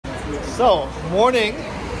So, morning,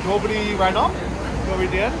 nobody ran off, nobody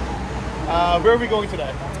did. Where are we going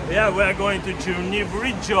today? Yeah, we are going to Chernihiv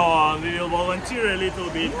region. We will volunteer a little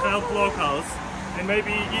bit, help locals, and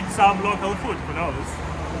maybe eat some local food, who knows?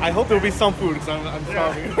 I hope there will be some food because I'm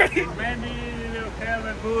starving. Maybe we will have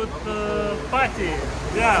a good party.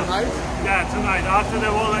 Yeah. Tonight? Yeah, tonight. After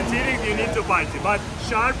the volunteering, you need to party. But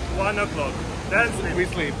sharp 1 o'clock. Then sleep. We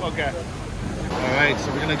sleep, okay. Alright,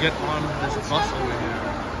 so we're gonna get on this bus over here.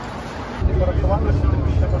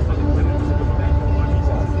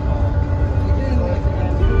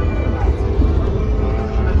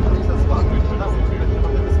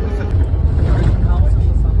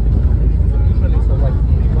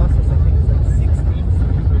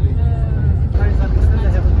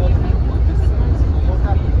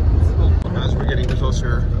 As we're getting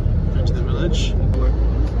closer into the village.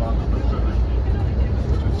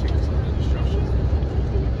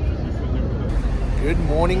 Good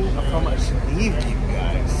morning from Chernihiv, you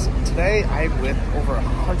guys. Today I'm with over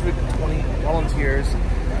 120 volunteers.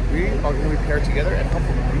 We are going to repair together and help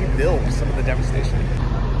rebuild some of the devastation.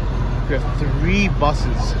 We have 3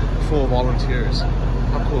 buses full of volunteers.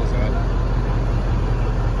 How cool is that?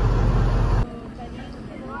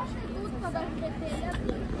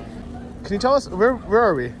 Can you tell us, where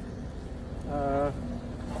are we?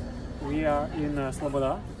 We are in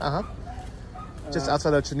Sloboda. Just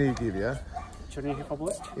outside of Chernihiv, yeah? Chernihiv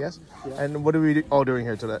Oblast. Yes? Yeah. And what are we all doing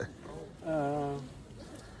here today?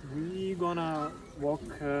 We gonna walk.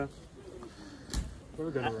 Where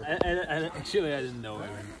we gonna walk? Actually, I didn't know.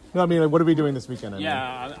 No, I mean, like, what are we doing this weekend?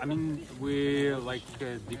 Yeah, I mean, we like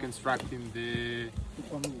deconstructing the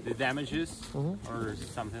damages or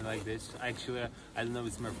something like this. Actually, I don't know.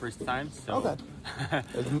 It's my first time, so. Okay.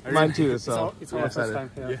 Mine too. So It's our first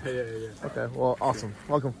time here. Yeah. Okay. Well, awesome.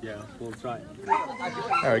 Welcome. Yeah, we'll try.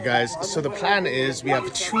 All right, guys. So the plan is we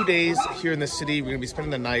have 2 days here in the city. We're gonna be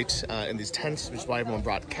spending the night in these tents, which is why everyone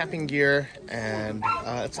brought camping gear, and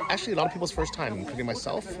it's actually a lot of people's first time, including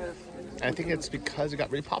myself. And I think it's because it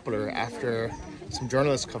got really popular after some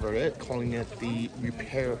journalists covered it, calling it the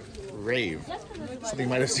repair rave. Something you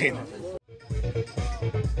might have seen.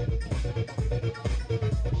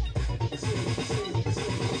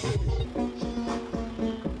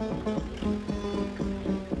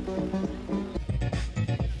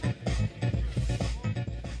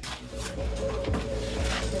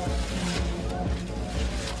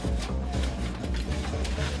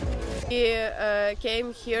 We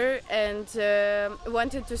came here and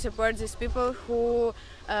wanted to support these people who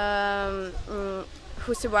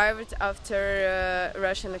survived after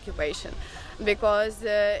Russian occupation, because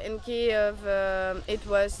in Kiev it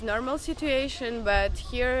was normal situation, but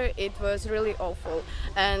here it was really awful,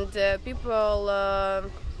 and people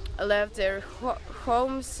left their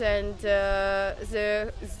homes, and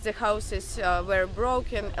the houses were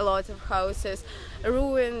broken, a lot of houses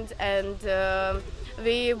ruined, and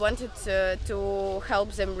we wanted to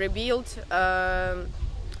help them rebuild,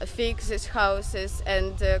 fix these houses,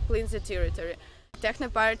 and clean the territory. Techno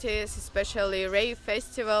parties, especially rave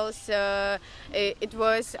festivals, it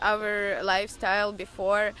was our lifestyle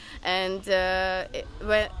before, and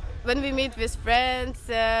when we meet with friends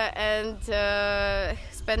and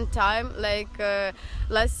spend time, like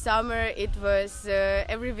last summer it was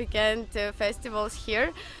every weekend festivals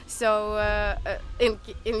here, so in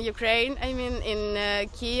Ukraine, I mean in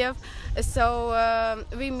Kiev, so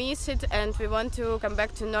we miss it and we want to come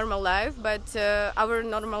back to normal life, but our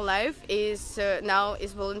normal life is now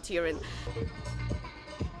is volunteering.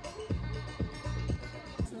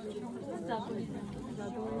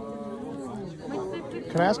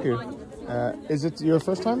 Can I ask you, is it your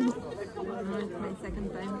first time? My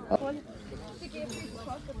second time. Oh.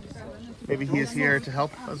 Maybe he is here to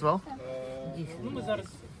help as well?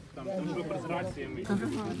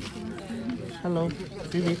 Hello.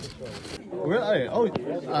 Where are you? Oh,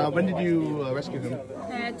 when did you rescue him?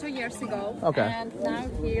 2 years ago. Okay. And now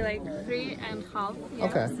he like 3.5 years.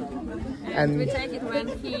 Okay. And we take it when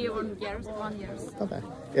he 1 year. Okay.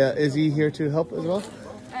 Yeah, is he here to help as well?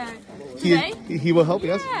 Today? He will help,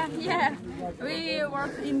 yes? Yeah. We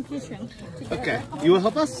work in kitchen together. Okay. You will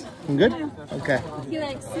help us? Good? Okay. He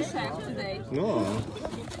likes sous chef today. Oh.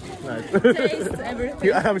 Nice. Tastes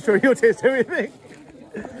everything. I'm sure he'll taste everything.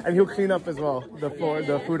 And he'll clean up as well, the floor,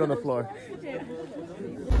 the food on the floor.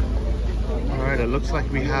 Alright, it looks like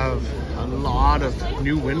we have a lot of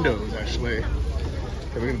new windows actually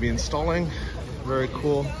that we're going to be installing. Very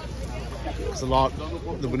cool. because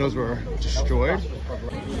the windows were destroyed.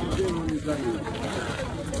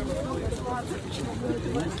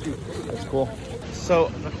 That's cool.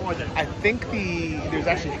 So I think there's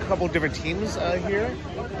actually a couple different teams here.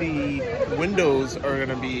 The windows are going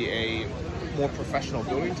to be a more professional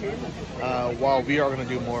building team, while we are going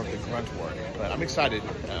to do more of the grunt work. But I'm excited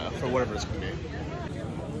for whatever it's going to be.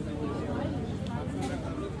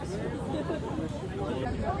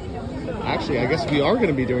 Actually, I guess we are going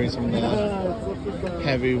to be doing some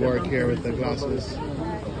heavy work here with the glasses.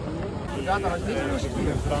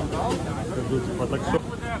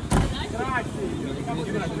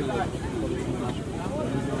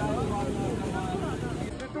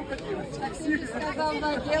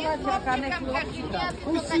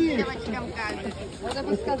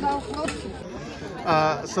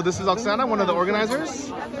 So this is Oksana, one of the organizers.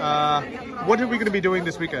 What are we going to be doing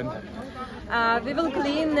this weekend? We will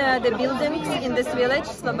clean the buildings in this village,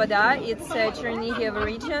 Sloboda. It's Chernihiv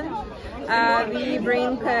region. We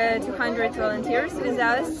bring 200 volunteers with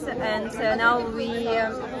us, and now we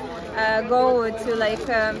go to like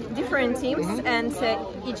different teams, and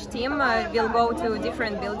each team will go to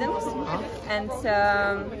different buildings, and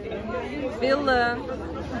we'll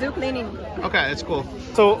do cleaning. Okay, that's cool.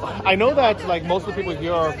 So I know that like most of the people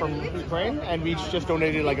here are from Ukraine, and we just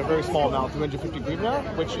donated like a very small amount, 250 hryvnia,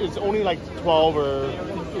 which is only like $12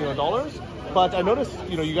 or dollars. But I noticed,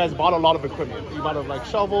 you guys bought a lot of equipment. You bought like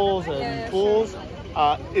shovels and tools.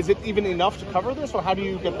 Is it even enough to cover this, or how do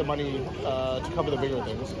you get the money to cover the bigger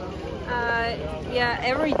things?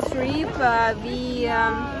 Every trip we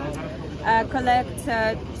collect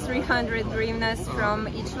 300 hryvnias from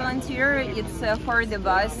each volunteer. It's for the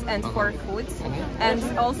bus and for food, and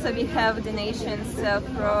also we have donations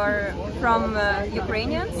from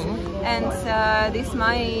Ukrainians, and this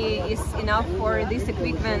money is enough for this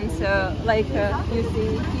equipment, like you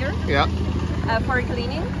see here. For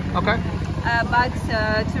cleaning. Okay. But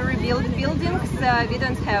to rebuild buildings, we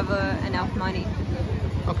don't have enough money.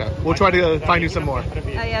 Okay, we'll try to find you some more.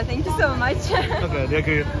 Thank you so much. Okay, thank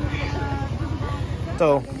you.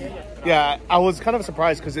 So, I was kind of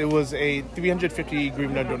surprised because it was a 350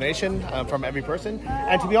 hryvnia donation from every person.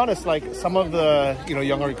 And to be honest, like some of the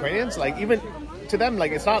younger Ukrainians, like even to them,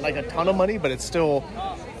 like it's not like a ton of money, but it's still,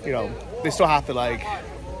 they still have to like.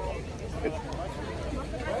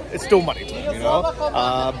 It's still money to them,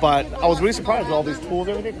 but I was really surprised with all these tools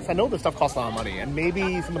and everything, because I know this stuff costs a lot of money, and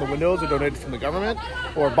maybe some of the windows are donated from the government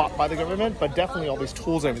or bought by the government, but definitely all these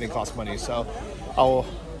tools and everything cost money. So I'll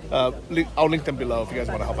link them below if you guys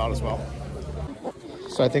want to help out as well.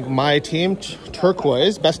 So I think my team,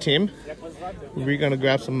 Turquoise, best team, we're gonna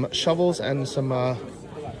grab some shovels and some I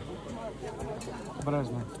don't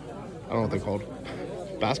know what they're called,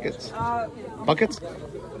 baskets, buckets.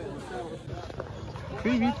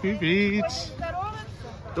 Привет.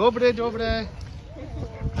 Добрый.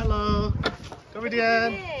 Hello. Добрый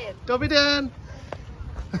день.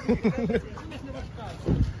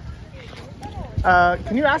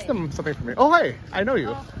 Can you ask them something for me? Oh, hi. I know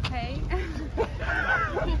you. Hey.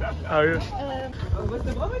 How are you? Ви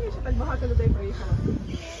здивовані, що так багато людей приїхало?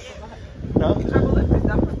 No? Треба було якось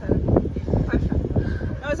запити. Перше.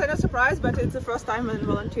 No, it's not a surprise, but it's the first time in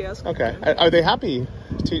volunteers. Okay. Are they happy?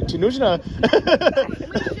 Нужно?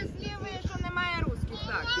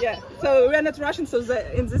 Yeah. So we're not Russian, so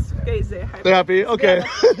in this case they're happy. They're happy? Okay.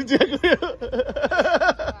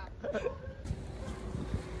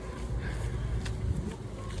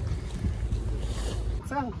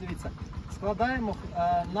 Цеглу, дивіться, складаємо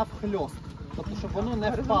навхльост, тобто, щоб воно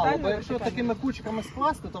не впало. Бо якщо такими кучками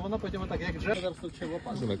скласти, то воно потім отак, як джер, зараз тут ще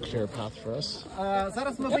лопата.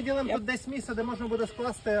 Зараз ми виділимо тут десь місце, де можна буде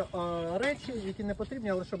скласти речі, які не потрібні,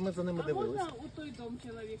 але щоб ми за ними дивилися. У той дом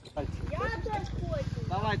чоловік.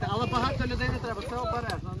 Давайте, але багато людей не треба, це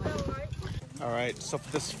обережно. Alright, so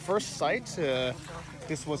for this first site,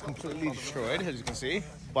 this was completely destroyed, as you can see,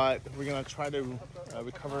 but we're going to try to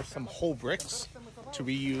recover some whole bricks to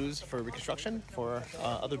reuse for reconstruction for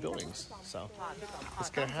other buildings. So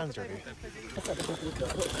let's get our hands dirty.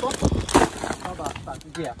 Так,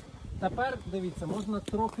 є. Тепер, дивіться, можна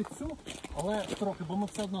трохи цю, але трохи, бо ми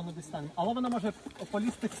все одно не дістанемо. Але вона може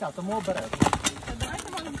полізти вся, тому обережно.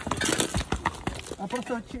 А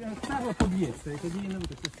просто цегла поб'ється, і тоді її не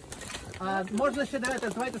витащить. Можна ще,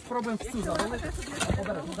 давайте спробуємо всю завалити.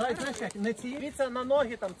 Обережно. Давайте, знаєш як, не ці. Дивіться на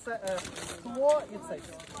ноги, там це скло і цей.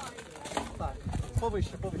 Так,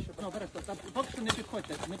 повище. Ну, обережно, поки що не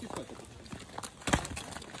підходьте.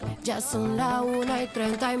 Ya son las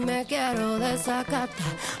 1:30 y me quiero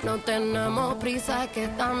desacatar. No tenemos prisa que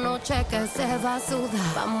esta noche que se va a sudar.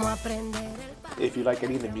 Vamos a prender el If you like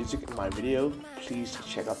any of the music in my video, please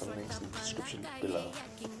check out the links in the description below.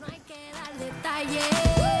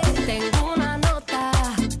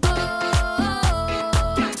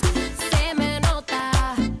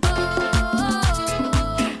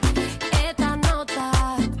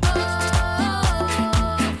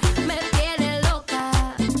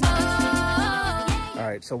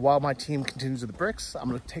 Alright, so while my team continues with the bricks, I'm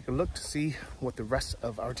going to take a look to see what the rest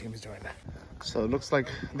of our team is doing. So it looks like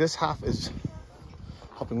this half is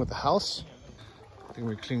helping with the house. I think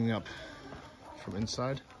we're cleaning up from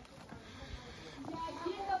inside.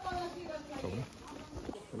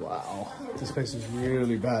 Wow, this place is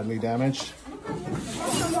really badly damaged.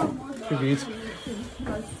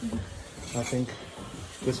 I think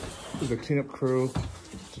this is the cleanup crew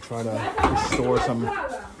to try to restore some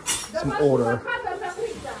order.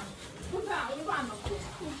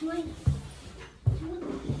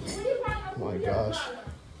 Oh my gosh.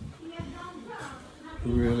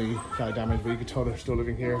 Really bad damage, but you can tell they're still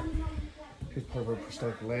living here. Here's part of her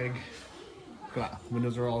prosthetic leg.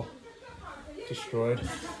 Windows are all destroyed.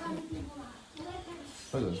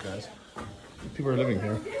 Look at those guys. People are living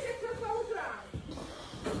here.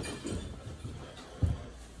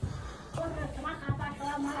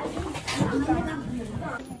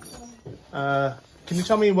 Can you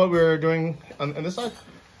tell me what we're doing on this side?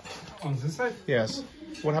 On this side? Yes.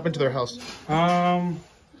 What happened to their house?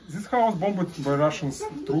 This house bombed by Russian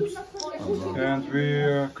troops, and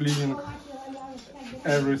we're cleaning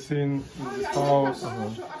everything in this house.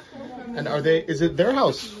 And is it their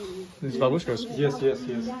house? These babushkas? Yes.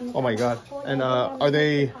 Oh my god. And are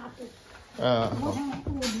they...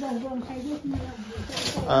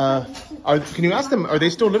 can you ask them, are they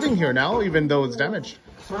still living here now, even though it's damaged?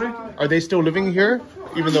 Sorry? Are they still living here,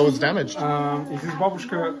 even though it's damaged? This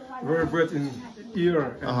babushka very bad in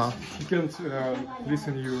ear, and he can't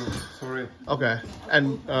listen you, sorry. Okay.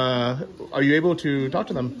 And are you able to talk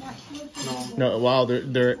to them? No. No, wow,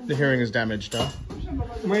 the hearing is damaged, huh?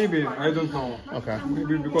 Maybe, I don't know. Okay.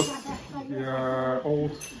 Maybe because you're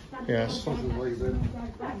old. Yes. Something like that.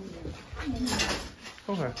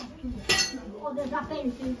 Okay.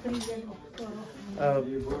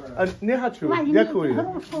 Nie haczu, dziękuję.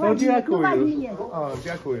 No dziękuję. O,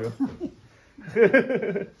 dziękuję.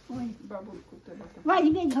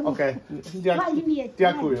 Okej,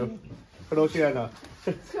 dziękuję. Proszę.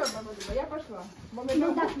 Я пошла.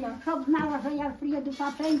 Ну так, щоб знала, що я приїду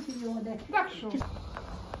по пенсію. Так що?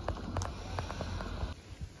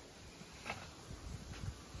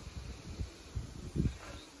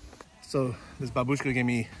 So this babushka gave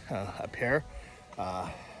me a pear.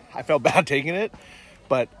 I felt bad taking it,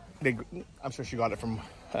 but I'm sure she got it from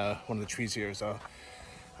one of the trees here, so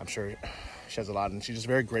I'm sure she has a lot, and she's just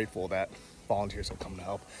very grateful that volunteers have come to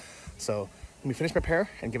help. So let me finish my pear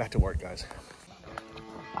and get back to work, guys.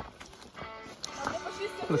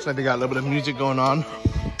 Looks like they got a little bit of music going on.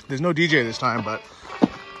 There's no DJ this time, but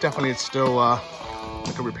definitely it's still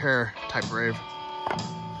like a repair type rave.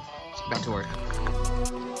 Let's get back to work.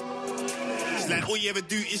 Like all you ever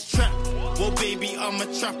do is trap. Well, baby, I'm a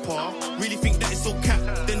trapper. Really think that it's all cap?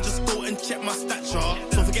 Then just go and check my stature.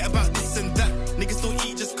 So forget about this and that. Niggas don't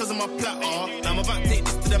eat just cause of my platter. Now I'm about to take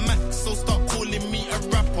this to the max, so start calling me a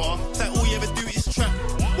rapper. It's like all you ever do is trap.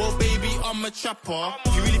 Well, baby, I'm a trapper.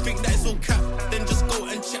 If you really think that it's all cap, then just go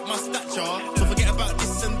and check my stature. So forget about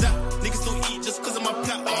this and that. Niggas don't eat just cause of my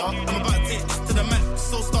platter. I'm about to take this to the max,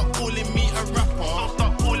 so start calling me a rapper. So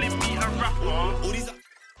start calling me a rapper. All these.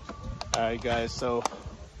 Alright guys, so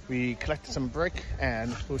we collected some brick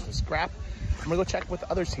and moved some scrap. I'm gonna go check what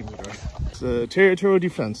the other teams are doing. It's the territorial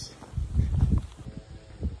defense.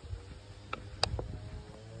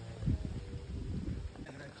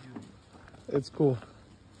 It's cool.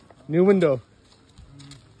 New window.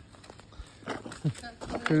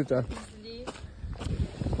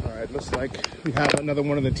 Alright, looks like we have another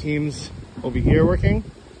one of the teams over here working.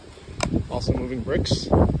 Also moving bricks.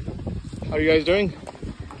 How are you guys doing?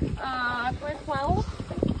 Quite well.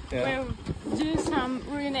 Yeah. We'll do some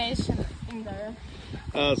ruination in there.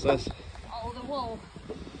 Oh, that's nice. All the wall.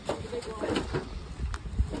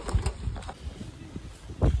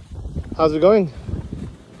 How's it going?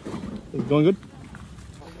 Is it going good?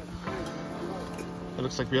 It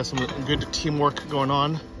looks like we have some good teamwork going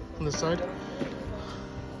on this side.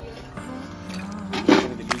 If you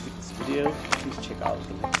enjoyed the music in this video, please check out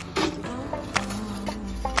the links.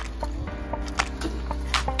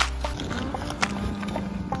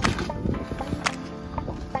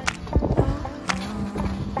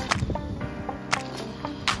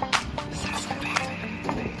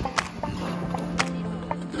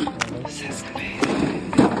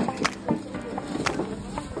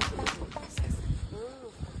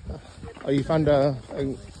 Oh, you found a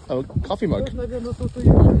coffee mug.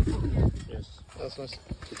 Yes. That's nice.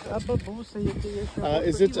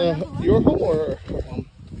 Is it your home or her home?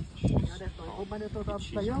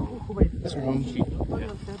 That's her home.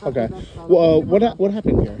 Okay. Well, what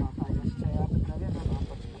happened here?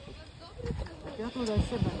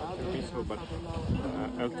 Peaceful, but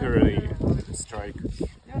artillery strike.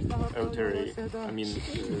 Artillery. I mean.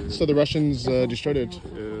 So the Russians destroyed it.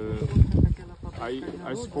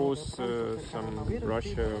 I suppose some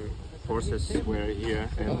Russian forces were here,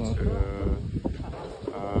 and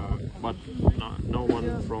but no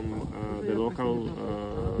one from the local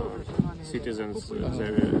citizens.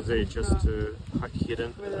 They just were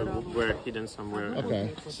hidden somewhere. Okay.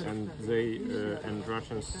 And they and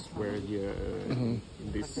Russians were here.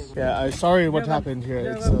 This. Yeah, I'm sorry what happened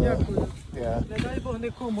here. It's yeah.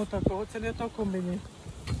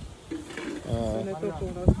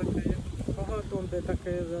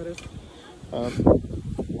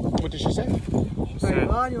 What did she say?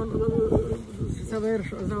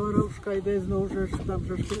 Заворушка йде знову ж там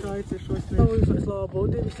же питається щось. Слава Богу,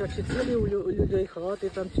 дивишся, чи цілі у людей хати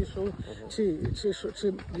там, чи що,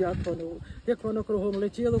 чи як воно кругом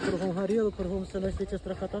летіло, кругом горіло, кругом все на світі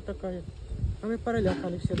страхота така. А ми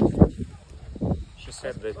перелякані всі на світі.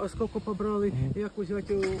 А скільки побрали, як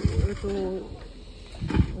взяти эту,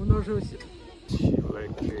 воно ж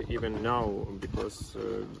like even now, because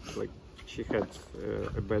like she had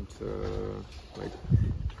a bad like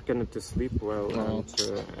cannot sleep well and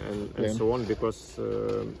so on, because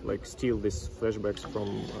like still these flashbacks from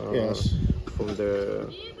the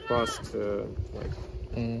past like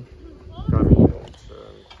coming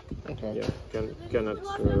and cannot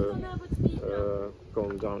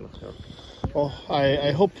calm down. Well,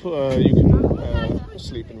 I hope you can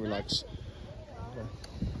sleep and relax.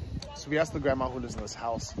 So we asked the grandma who lives in this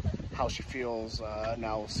house how she feels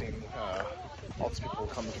now seeing all these people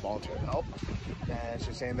coming to volunteer and help. And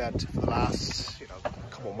she's saying that for the last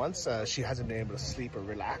couple months she hasn't been able to sleep or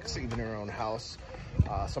relax even in her own house.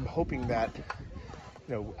 So I'm hoping that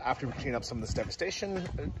after we clean up some of this devastation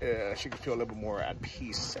she can feel a little bit more at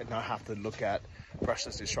peace and not have to look at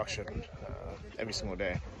Russia's destruction every single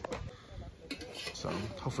day. So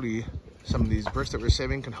hopefully some of these bricks that we're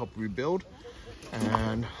saving can help rebuild,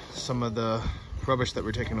 and some of the rubbish that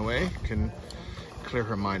we're taking away can clear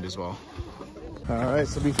her mind as well. All right,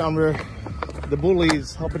 so we found where the bullies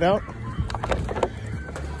helping out.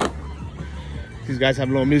 These guys have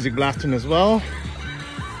a little music blasting as well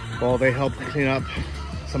while they help clean up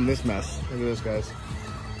some of this mess. Look at this, guys.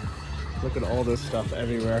 Look at all this stuff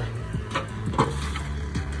everywhere.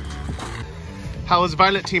 How is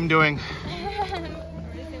Violet team doing?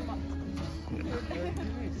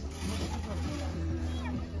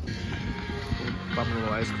 Popping a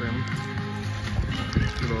little ice cream.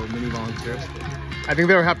 Little mini volunteers. I think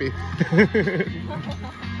they were happy.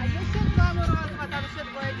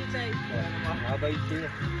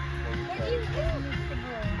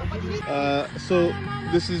 So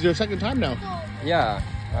this is your second time now? Yeah.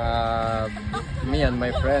 Me and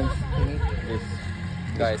my friends. This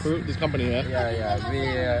guys. This company, yeah? Yeah. We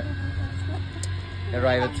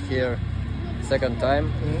arrived here second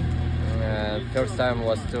time. First time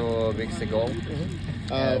was 2 weeks ago.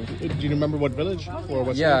 Do you remember what village or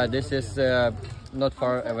what? Yeah, this is not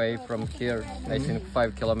far away from here. I think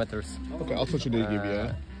 5 kilometers. Okay, I'll switch you to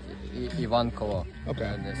Gibia. Ivankovo. Okay.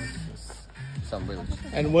 And this is some village.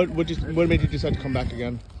 And what made you decide to come back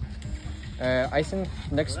again? I think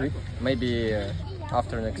next week, maybe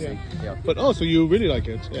after next week. Yeah. But so you really like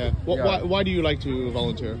it? Yeah. Why do you like to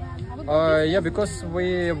volunteer? Yeah, because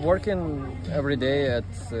we working every day at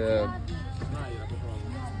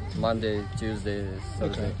Monday, Tuesday,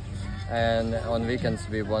 Thursday. Okay. And on weekends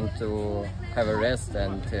we want to have a rest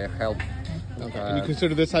and help. Okay. And you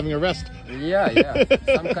consider this having a rest? Yeah,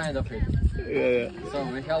 some kind of it. Yeah. So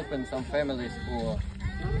we helping some families who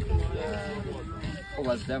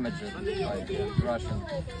was damaged by Russian.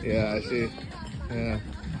 Yeah, I see. Yeah.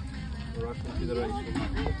 Russian Federation.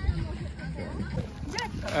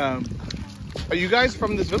 Are you guys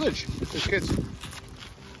from this village? These kids?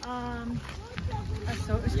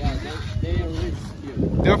 Yeah, they live here.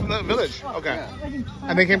 They're from the village? Okay. Yeah.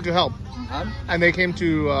 And they came to help? And they came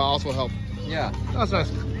to also help? Yeah. That's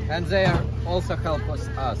nice. And they also help us.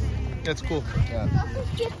 That's cool. Yeah.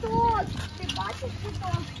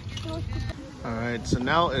 Alright, so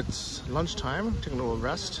now it's lunchtime. Taking a little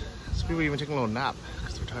rest. Some people even taking a little nap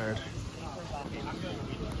because they're tired.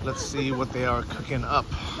 Let's see what they are cooking up.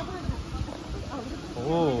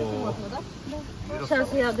 Oh.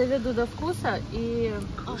 Сейчас я доведу до вкуса и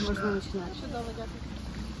можно начинать.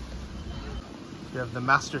 We have the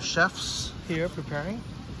master chefs here preparing.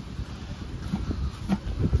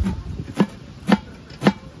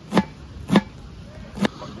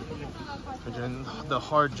 We're doing the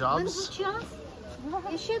hard jobs.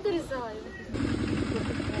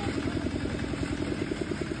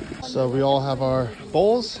 So we all have our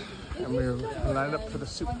bowls and we're lined up for the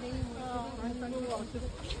soup.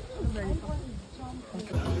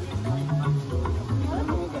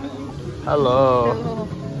 Hello.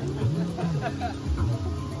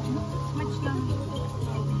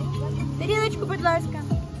 Тарілочку, будь ласка.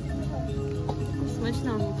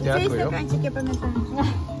 Смачно. Дякую.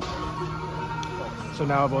 So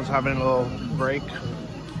now everyone's having a little break.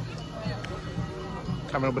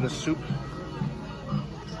 Having a bit of soup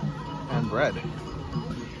and bread.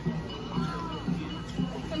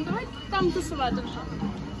 Давай там тусувати вже.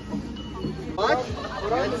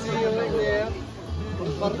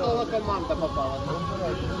 Команда попала.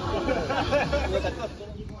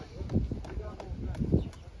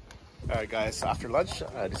 Alright guys, after lunch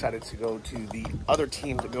I decided to go to the other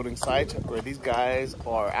team's building site where these guys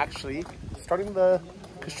are actually starting the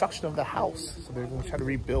construction of the house. So they're going to try to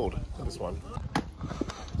rebuild this one.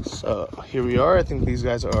 So here we are. I think these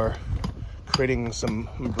guys are creating some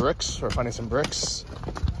bricks or finding some bricks.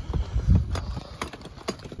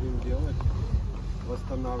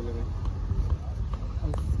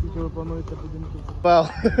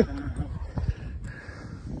 Well,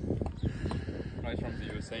 Right from the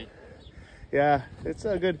USA. yeah, it's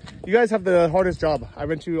good. You guys have the hardest job. I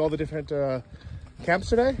went to all the different camps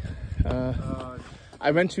today.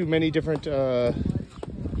 I went to many different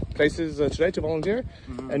places today to volunteer,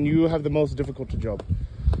 and you have the most difficult job.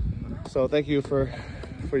 So thank you for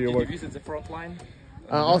your work. Did you visit the front line?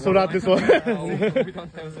 Also not this one. We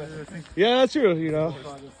don't have Yeah, that's true, you know.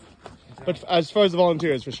 But as far as the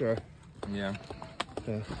volunteers, for sure. Yeah.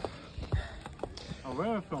 Where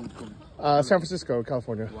are you from? San Francisco,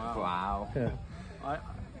 California. Wow. Yeah.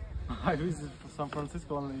 I visit San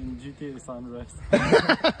Francisco only in GTA San Andreas.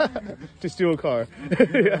 To steal a car.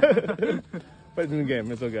 But in the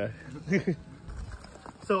game, it's okay.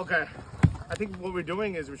 So, okay. I think what we're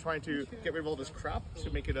doing is we're trying to get rid of all this crap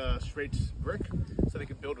to make it a straight brick so they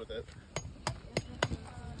can build with it.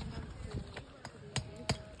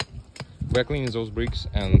 We're cleaning those bricks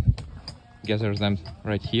and gather them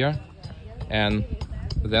right here, and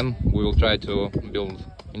then we will try to build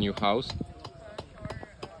a new house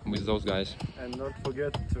with those guys. And not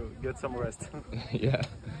forget to get some rest. Yeah.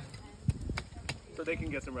 So they can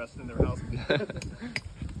get some rest in their house.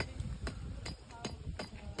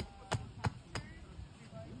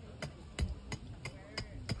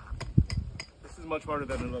 This is much harder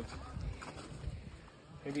than it looks.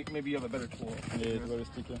 Maybe you have a better tool. Yeah, it's very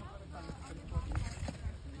sticky.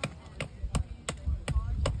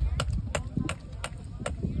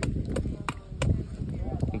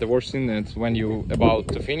 The worst thing is when you about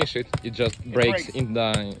to finish it, it just breaks in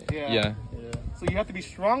the yeah. So you have to be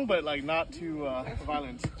strong, but like not too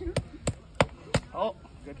violent. Oh,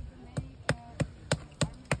 good.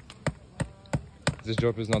 This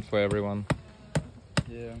job is not for everyone.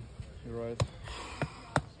 Yeah, you're right.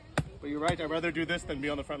 But you're right. I'd rather do this than be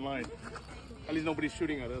on the front line. At least nobody's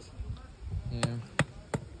shooting at us. Yeah.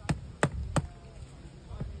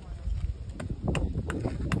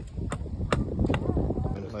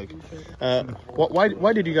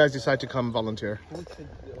 Why did you guys decide to come volunteer?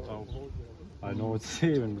 I know it's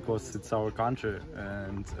even because it's our country,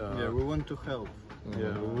 and yeah, we want to help.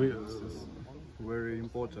 Yeah, it's very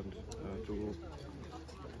important to.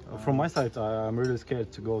 From my side, I'm really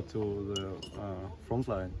scared to go to the front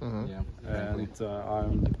line, and I'm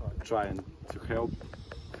trying to help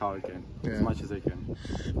how I can, as much as I can.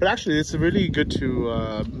 But actually, it's really good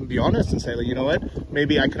to be honest and say, like, you know what,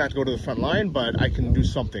 maybe I cannot go to the front line, but I can do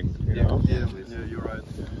something. You know? Yeah, you're right.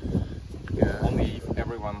 Yeah. Only if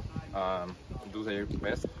everyone do their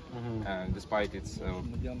best, and despite its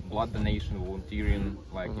blood donation, volunteering,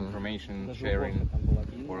 like information sharing,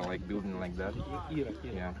 or like building like that.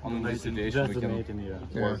 Yeah, on this situation we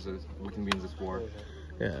can win this war.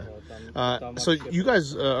 Yeah. So you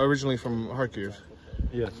guys are originally from Kharkiv?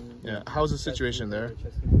 Yes. Yeah. How's the situation there?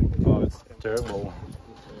 Oh, it's terrible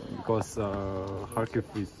because Kharkiv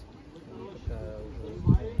is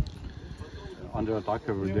under attack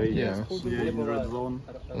every day. Yeah. In the red zone.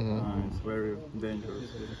 It's very dangerous.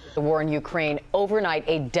 The war in Ukraine, overnight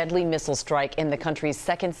a deadly missile strike in the country's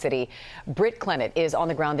second city. Britt Clennett is on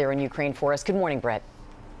the ground there in Ukraine for us. Good morning, Britt.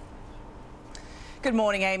 Good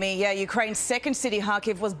morning, Amy. Yeah, Ukraine's second city,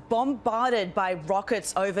 Kharkiv, was bombarded by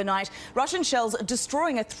rockets overnight. Russian shells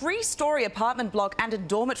destroying a 3-story apartment block and a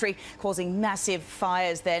dormitory, causing massive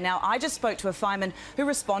fires there. Now, I just spoke to a fireman who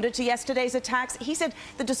responded to yesterday's attacks. He said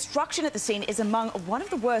the destruction at the scene is among one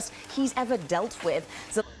of the worst he's ever dealt with.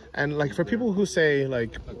 And like for people who say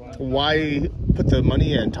like, why put the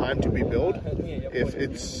money and time to rebuild if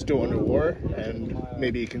it's still under war and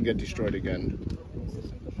maybe it can get destroyed again?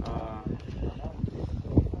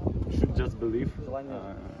 Should just believe.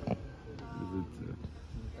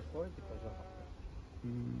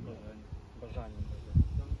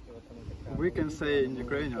 We can say in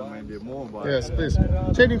Ukrainian maybe more, but... Yes, please.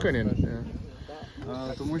 Say in Ukrainian. Yeah.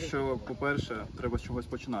 Тому що, по-перше, треба з чогось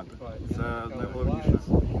починати. Це найголовніше.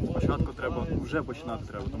 Спочатку треба, вже починати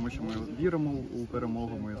треба, тому що ми віримо у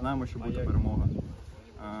перемогу, ми знаємо, що буде перемога.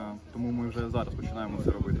 Тому ми вже зараз починаємо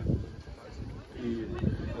це робити. І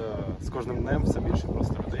з кожним днем все більше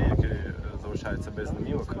просто людей, які залишаються без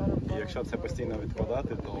домівок. І якщо це постійно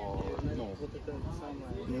відкладати, то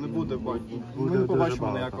не буде, ми не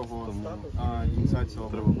побачимо ніякого кінця цього.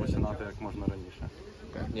 Треба починати як можна раніше.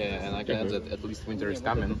 Yeah, and I can add that at least winter is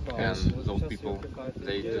coming, and those people,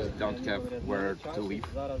 they just don't have where to live.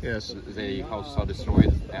 Yes. Their houses are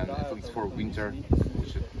destroyed, and at least for winter, we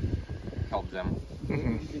should help them.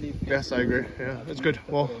 Mm-hmm. Yes, I agree. Yeah, it's good.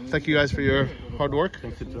 Well, thank you guys for your hard work.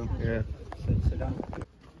 Thank you too. Yeah.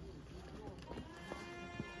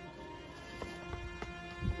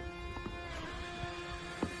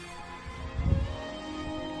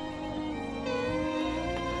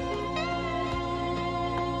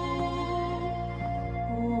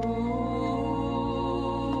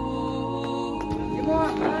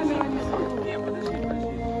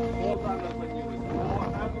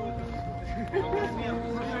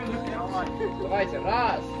 Давайте,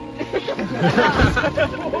 раз.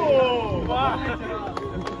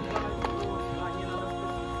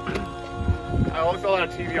 I always saw that on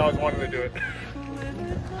TV. I was wanting to do it.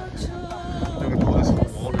 I'm gonna pull this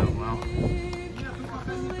wall down. Wow.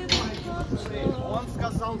 Он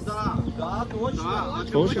сказал да. Да, точно.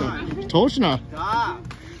 Точно. Точно. Да.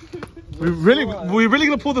 We're really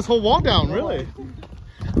gonna pull this whole wall down, really?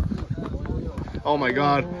 Oh my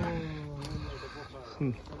god.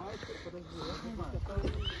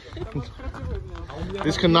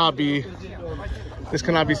 This cannot be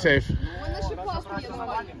safe.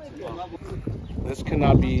 This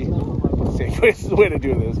cannot be safe way to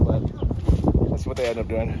do this, but that's what they end up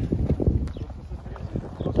doing.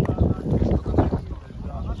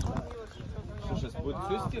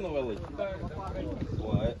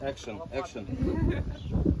 Action.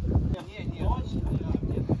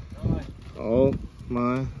 Oh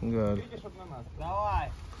my god.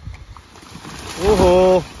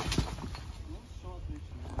 Whoa.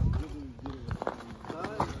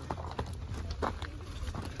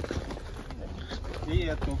 И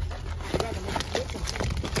эту.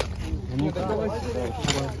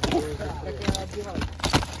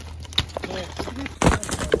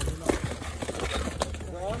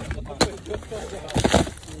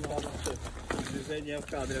 Движение в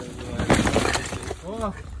кадре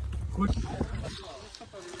называется.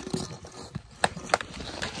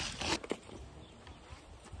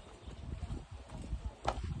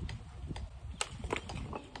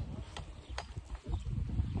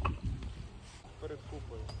 Перед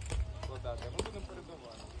купою складати, а ми будемо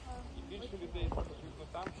передавати. І більше людей потрібно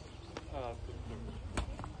там.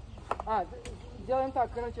 А, делаем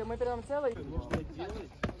так, короче, мы передаем целый. Можно делать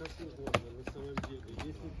как угодно, на самом деле.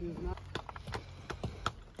 Если ты знаешь...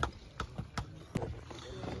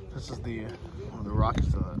 This is the one of the rockets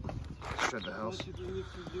that shred the house.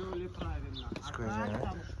 It's crazy, right?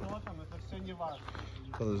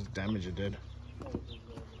 All the damage it did.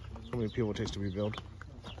 How many people it takes to rebuild?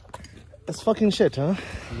 That's fucking shit, huh?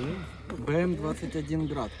 БМ-21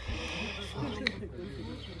 град.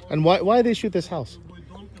 And why they shoot this house?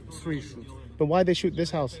 3 shoot. But why they shoot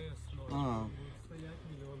this house?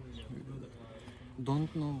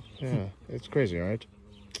 Don't know. Yeah, it's crazy, right?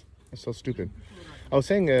 It's so stupid. I was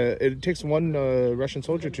saying it takes one Russian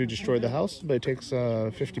soldier to destroy the house, but it takes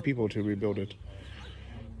 50 people to rebuild it.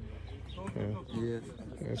 Yeah.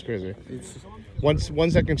 It's crazy. It's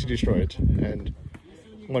 1 second to destroy it, and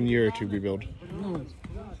 1 year to rebuild. no.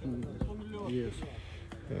 Yes.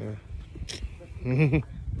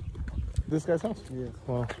 This guy's house? Yes.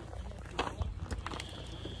 Wow.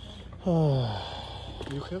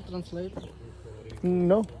 You have translator?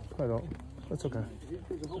 No, I don't. That's okay.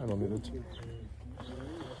 I don't need it.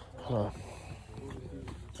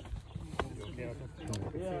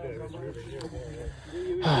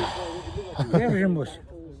 Держимось.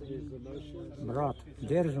 Брат,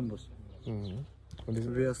 держимся.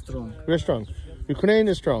 We are strong. We are strong. Ukraine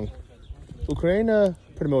is strong. Ukraine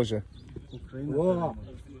переможе. Wow.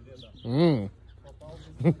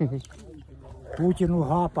 Putin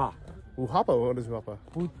uhapa. Uhapa? What is uhapa?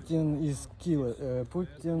 Putin is killed.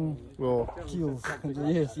 Putin will kills.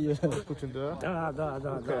 Yes, yes. Putin da? Da.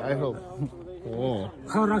 Okay, I hope. Oh.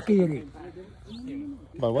 Harakiri.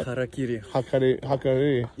 But what? Harakiri.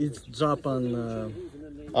 Hakari. It's Japan.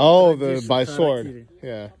 By sword. Harakiri.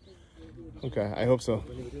 Yeah. Okay, I hope so.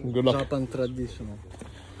 Good luck. Japan traditional.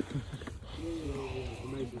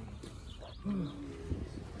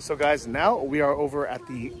 So guys, now we are over at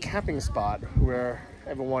the camping spot where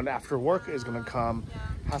everyone after work is going to come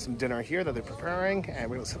have some dinner here that they're preparing, and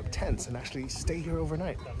we're going to set up tents and actually stay here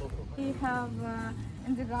overnight. We have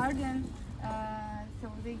in the garden, so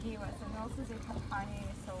they gave us, and also they have honey,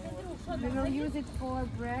 so we will use it for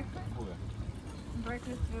breakfast.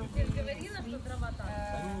 Breakfast will be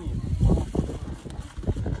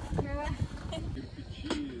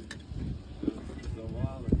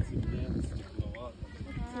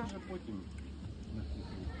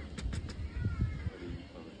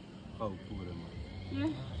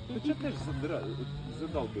Хоча теж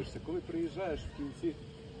задалбишся, коли приїжджаєш в кінці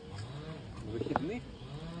вихідних,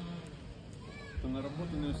 то на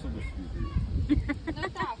роботу не особо світить. Ну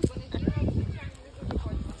так, понеділок, звичайно, не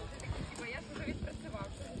заходить. Бо я ж вже відпрацював,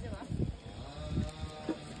 що діла.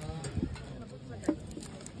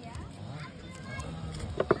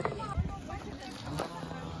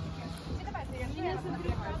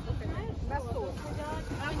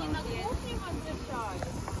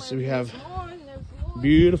 So we have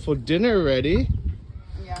beautiful dinner ready.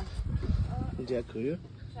 Yeah. Дякую.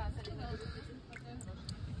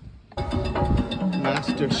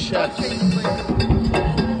 Master chefs.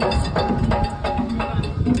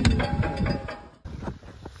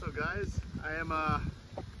 So guys, I am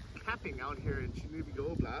camping out here in Chernihiv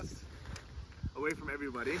Oblast, away from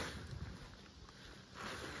everybody.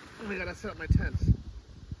 And we gotta set up my tent.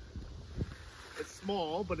 It's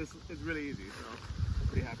small, but it's really easy, so I'm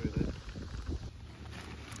pretty happy with it.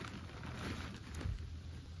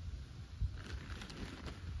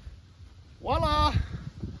 Voila!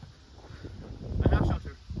 I have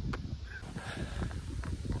shelter.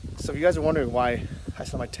 So if you guys are wondering why I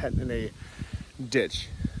set my tent in a ditch,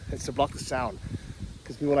 it's to block the sound.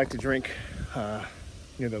 Because people like to drink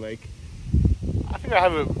near the lake. I figure I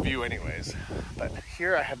have a view anyways. But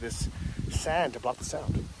here I have this sand to block the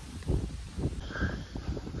sound.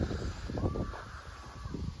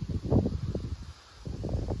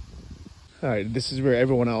 Alright, this is where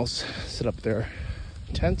everyone else set up their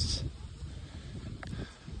tents.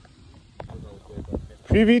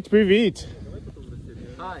 Привет!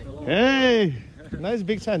 Hi. Hey! Nice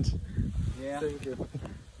big tent. Yeah. Thank you.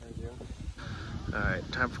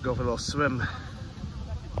 Alright, time to go for a little swim.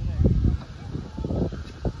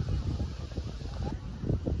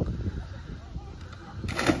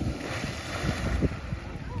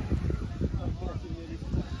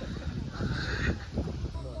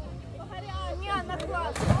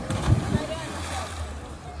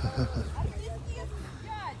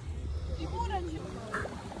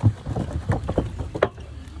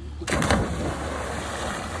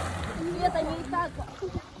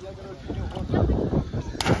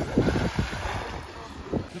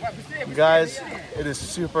 Guys, it is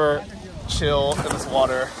super chill in this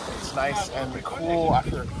water. It's nice and cool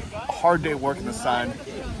after a hard day work in the sun.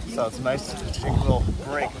 So it's nice to take a little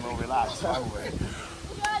break and a little relax.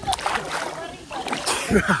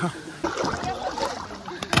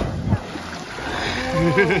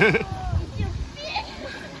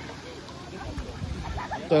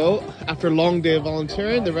 So, after a long day of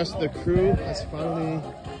volunteering, the rest of the crew has finally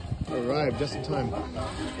arrived just in time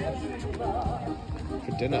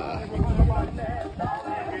for dinner.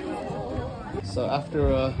 So after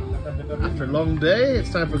a long day,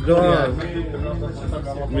 it's time for going.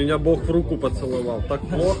 Меня Бог в руку поцеловал. Так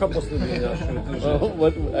плохо после меня, что Oh,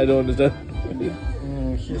 what? I don't understand.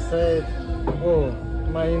 He said, "Oh,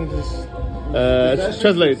 my English."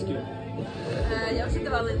 Translate. Я уже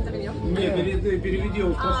давала интервью. Не, переведи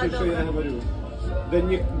его, спроси, что я говорю. Да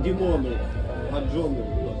не Димону, а Джону.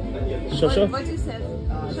 Что? What you said?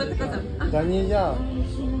 Что ты сказал? Да не я.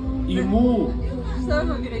 Ему. Что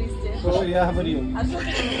ему перевести? Что я говорил? А что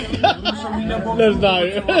ты говорил? Не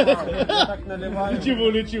знаю.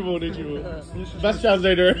 Ничего. Best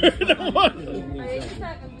translator.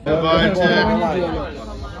 Давайте.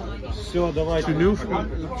 Все, давайте. New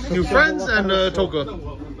friends and Toka.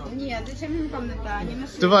 Нет, зачем им комната?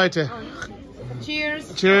 Давайте.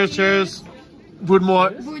 Cheers. Cheers. Будьмо.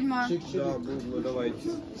 Будьмо.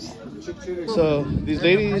 So these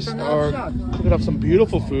ladies are cooking up some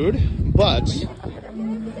beautiful food, but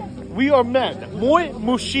we are men. Мой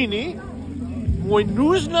мужчине, мой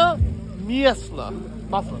нужно мясо.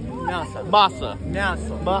 Masa. Мясо.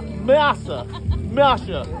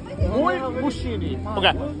 Мой мужчине.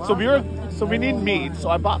 Okay, so we need meat. So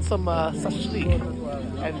I bought some sashlik,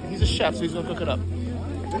 and he's a chef, so he's gonna cook it up.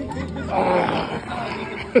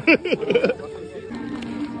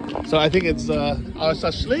 So I think it's our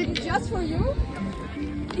sashlik. Just for you?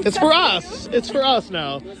 It's for us. It's for us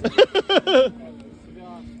now.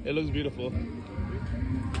 It looks beautiful.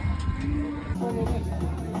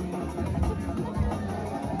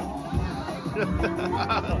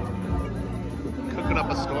 Cooking up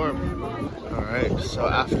a storm. All right, so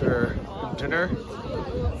after dinner,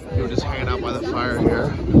 we were just hanging out by the fire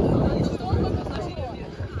here.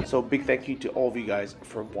 So big thank you to all of you guys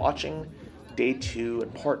for watching. Day 2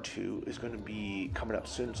 and part 2 is going to be coming up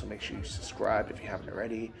soon, so make sure you subscribe if you haven't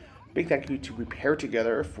already. Big thank you to Repair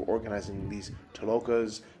Together for organizing these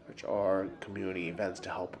tolokas, which are community events to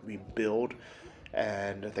help rebuild.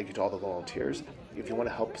 And thank you to all the volunteers. If you want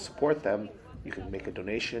to help support them, you can make a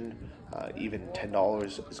donation. Even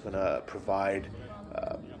 $10 is going to provide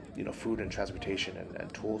food and transportation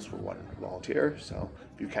and tools for one volunteer. So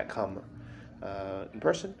if you can't come in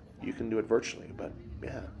person, you can do it virtually. But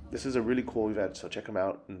yeah, this is a really cool event, so check them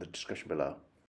out in the description below.